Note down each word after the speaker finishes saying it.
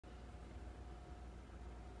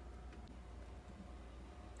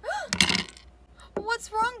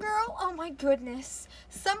What's wrong, girl? Oh my goodness.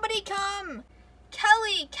 Somebody come.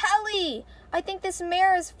 Kelly, I think this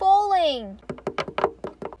mare is foaling.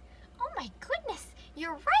 Oh my goodness,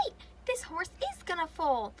 you're right. This horse is gonna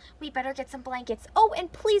foal. We better get some blankets. Oh,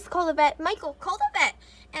 and please call the vet. Michael, call the vet.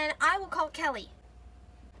 And I will call Kelly.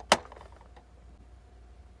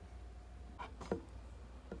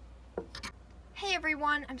 Hey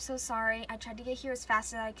everyone, I'm so sorry. I tried to get here as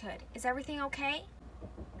fast as I could. Is everything okay?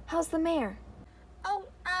 How's the mare? Oh,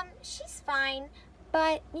 she's fine.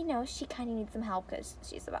 But, you know, she kind of needs some help because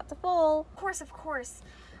she's about to foal. Of course.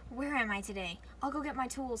 Where am I today? I'll go get my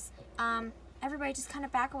tools. Everybody just kind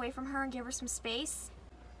of back away from her and give her some space.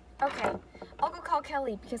 Okay, I'll go call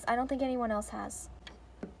Kelly because I don't think anyone else has.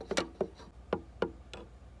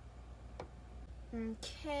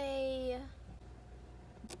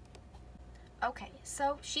 Okay,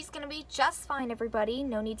 so she's gonna be just fine, everybody.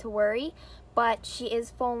 No need to worry, but she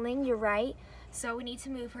is foaling, you're right. So we need to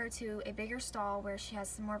move her to a bigger stall where she has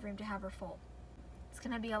some more room to have her foal. It's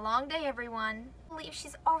gonna be a long day, everyone. I believe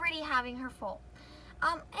she's already having her foal.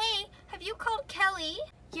 Hey, have you called Kelly?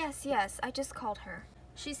 Yes, I just called her.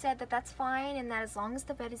 She said that that's fine and that as long as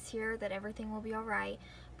the vet is here that everything will be all right.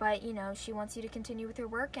 But, you know, she wants you to continue with your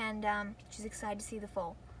work and she's excited to see the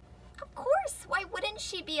foal. Of course, why wouldn't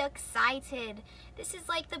she be excited? This is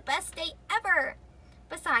like the best day ever.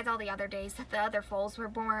 Besides all the other days that the other foals were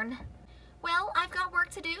born. Well, I've got work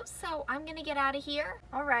to do, so I'm gonna get out of here.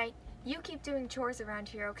 All right, you keep doing chores around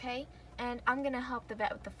here, okay? And I'm gonna help the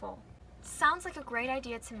vet with the foal. Sounds like a great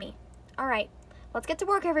idea to me. All right, let's get to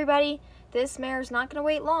work, everybody. This mare's not gonna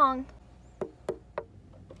wait long.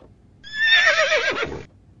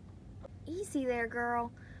 Easy there,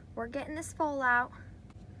 girl. We're getting this foal out.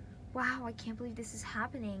 Wow, I can't believe this is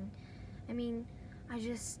happening. I mean,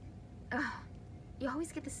 you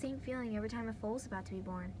always get the same feeling every time a foal's about to be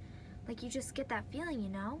born. Like, you just get that feeling, you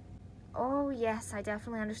know? Oh, yes, I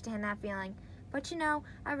definitely understand that feeling. But, you know,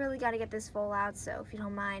 I really got to get this foal out, so if you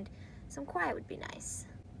don't mind, some quiet would be nice.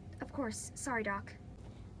 Of course. Sorry, Doc.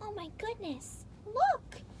 Oh, my goodness.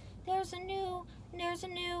 Look! There's a new,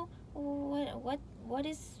 what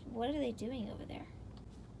are they doing over there?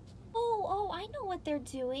 Oh, I know what they're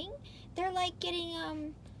doing. They're, like,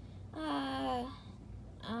 getting,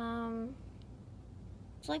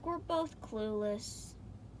 it's like we're both clueless.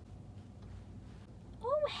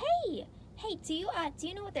 Oh, hey, do you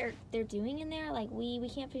know what they're doing in there? Like, we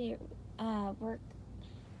can't figure, we're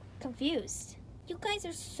confused. You guys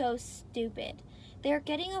are so stupid. They're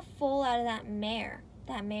getting a foal out of that mare.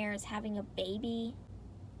 That mare is having a baby.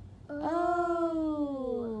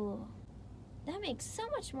 Oh. That makes so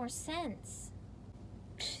much more sense.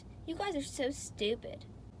 You guys are so stupid.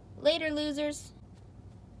 Later, losers.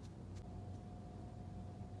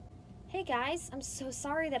 Hey guys, I'm so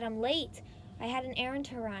sorry that I'm late. I had an errand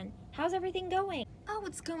to run. How's everything going? Oh,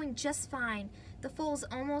 it's going just fine. The foal's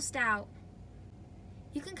almost out.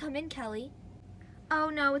 You can come in, Kelly.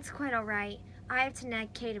 Oh no, it's quite all right. I have to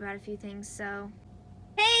nag Kate about a few things, so.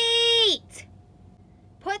 Kate!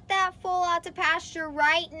 Put that foal out to pasture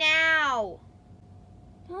right now.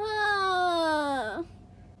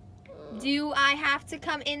 Do I have to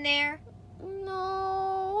come in there?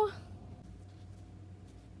 No.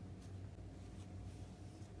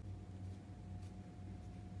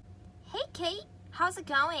 Hey, Kate. How's it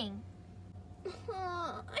going?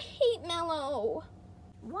 I hate Mello.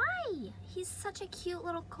 Why? He's such a cute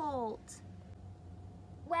little colt.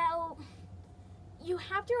 Well, you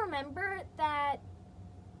have to remember that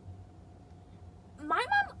my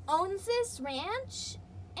mom owns this ranch,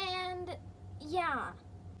 and yeah.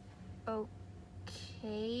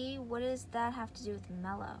 Okay, what does that have to do with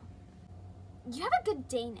Mello? You have a good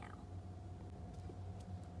day now.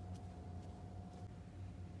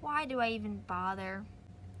 Why do I even bother?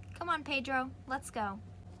 Come on, Pedro, let's go.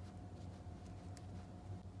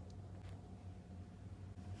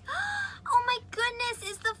 Oh my goodness,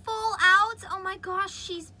 is the foal out? Oh my gosh,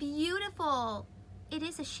 she's beautiful. It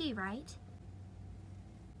is a she, right?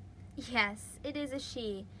 Yes, it is a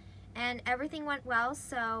she. And everything went well,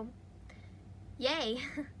 so yay.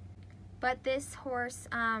 But this horse,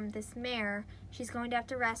 this mare, she's going to have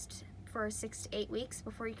to rest for 6 to 8 weeks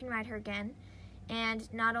before you can ride her again.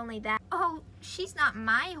 And not only that, oh, she's not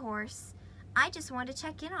my horse. I just wanted to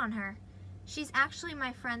check in on her. She's actually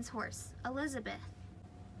my friend's horse, Elizabeth.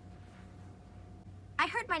 I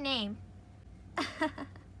heard my name.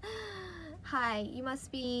 Hi, you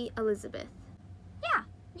must be Elizabeth. Yeah,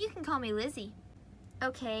 you can call me Lizzie.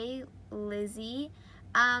 Okay, Lizzie.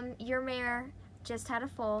 Your mare just had a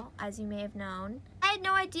foal, as you may have known. I had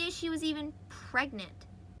no idea she was even pregnant.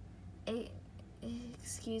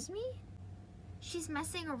 Excuse me? She's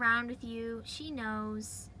messing around with you. She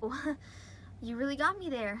knows. You really got me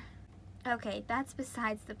there. Okay, that's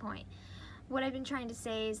besides the point. What I've been trying to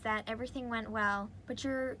say is that everything went well, but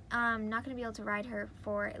you're not going to be able to ride her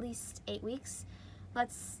for at least 8 weeks.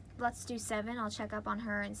 Let's do 7. I'll check up on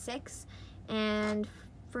her in 6. And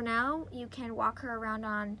for now, you can walk her around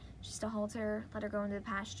on just a halter, let her go into the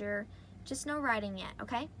pasture. Just no riding yet,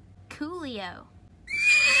 okay? Coolio.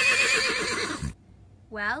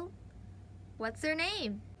 Well, what's their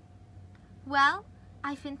name? Well,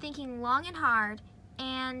 I've been thinking long and hard,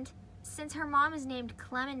 and since her mom is named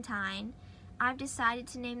Clementine, I've decided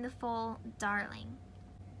to name the foal Darling.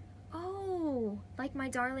 Oh, like my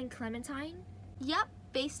darling Clementine? Yep,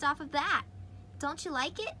 based off of that. Don't you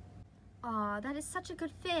like it? Aw, that is such a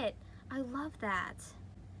good fit. I love that.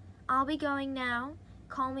 I'll be going now.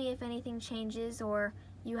 Call me if anything changes or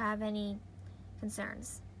you have any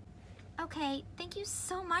concerns. Okay, thank you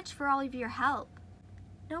so much for all of your help.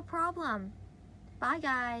 No problem. Bye,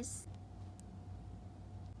 guys.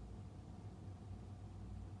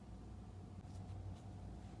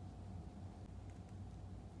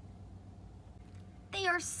 They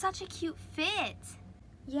are such a cute fit.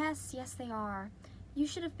 Yes, they are. You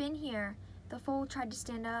should have been here. The foal tried to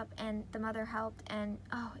stand up and the mother helped, and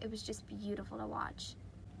oh, it was just beautiful to watch.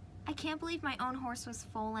 I can't believe my own horse was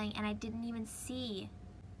foaling and I didn't even see.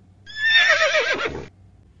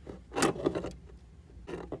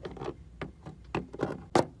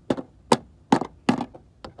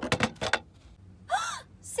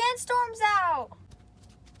 Sandstorm's out!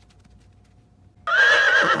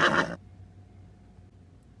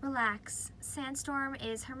 Relax. Sandstorm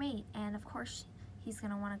is her mate, and of course he's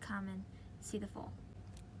gonna want to come and see the foal.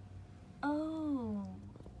 Oh.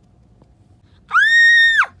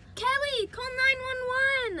 Ah! Kelly, call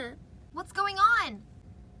 911. What's going on?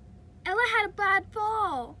 Ella had a bad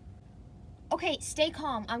fall. Okay, stay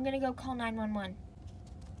calm. I'm gonna go call 911.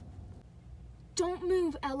 Don't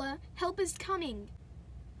move, Ella. Help is coming.